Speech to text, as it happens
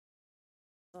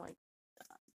like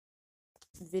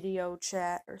video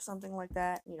chat or something like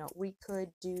that. We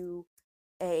could do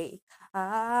a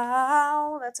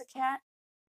that's a cat.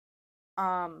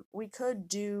 We could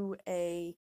do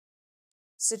a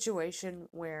situation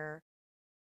where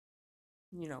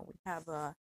we have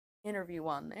a interview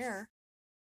on there.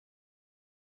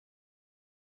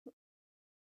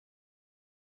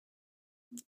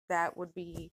 That would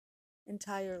be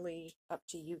entirely up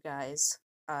to you guys.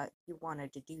 If you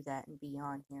wanted to do that and be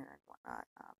on here and whatnot.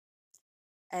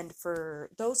 And for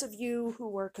those of you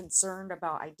who are concerned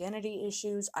about identity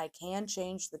issues, I can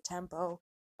change the tempo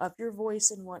of your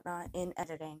voice and whatnot in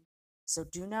editing. So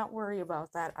do not worry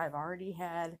about that. I've already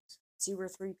had 2 or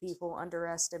 3 people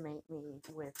underestimate me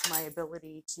with my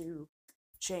ability to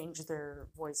change their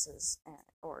voices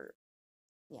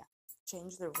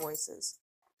change their voices.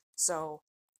 So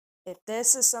if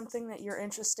this is something that you're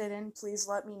interested in, please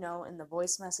let me know in the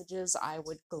voice messages. I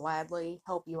would gladly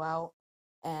help you out.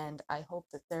 And I hope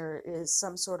that there is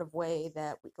some sort of way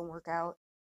that we can work out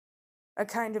a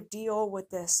kind of deal with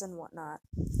this and whatnot.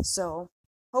 So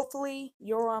hopefully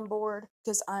you're on board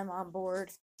because I'm on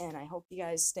board. And I hope you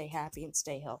guys stay happy and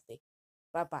stay healthy.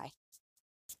 Bye bye.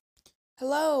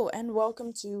 Hello, and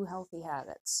welcome to Healthy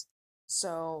Habits.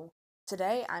 So,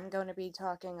 today I'm going to be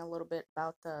talking a little bit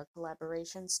about the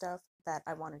collaboration stuff that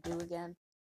I want to do again.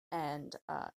 And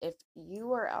if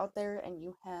you are out there and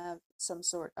you have some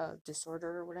sort of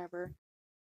disorder or whatever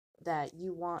that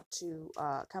you want to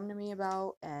come to me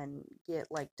about and get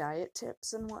like diet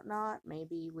tips and whatnot,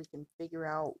 maybe we can figure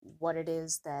out what it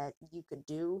is that you could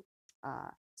do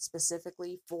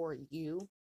specifically for you.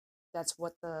 That's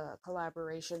what the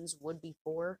collaborations would be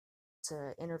for,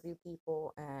 to interview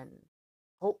people and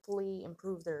hopefully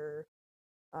improve their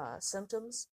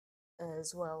symptoms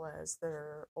as well as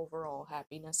their overall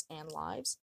happiness and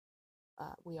lives.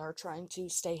 We are trying to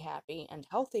stay happy and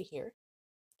healthy here.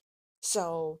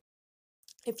 So,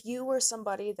 if you are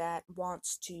somebody that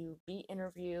wants to be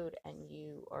interviewed and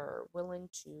you are willing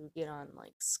to get on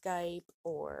like Skype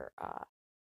or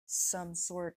some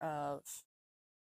sort of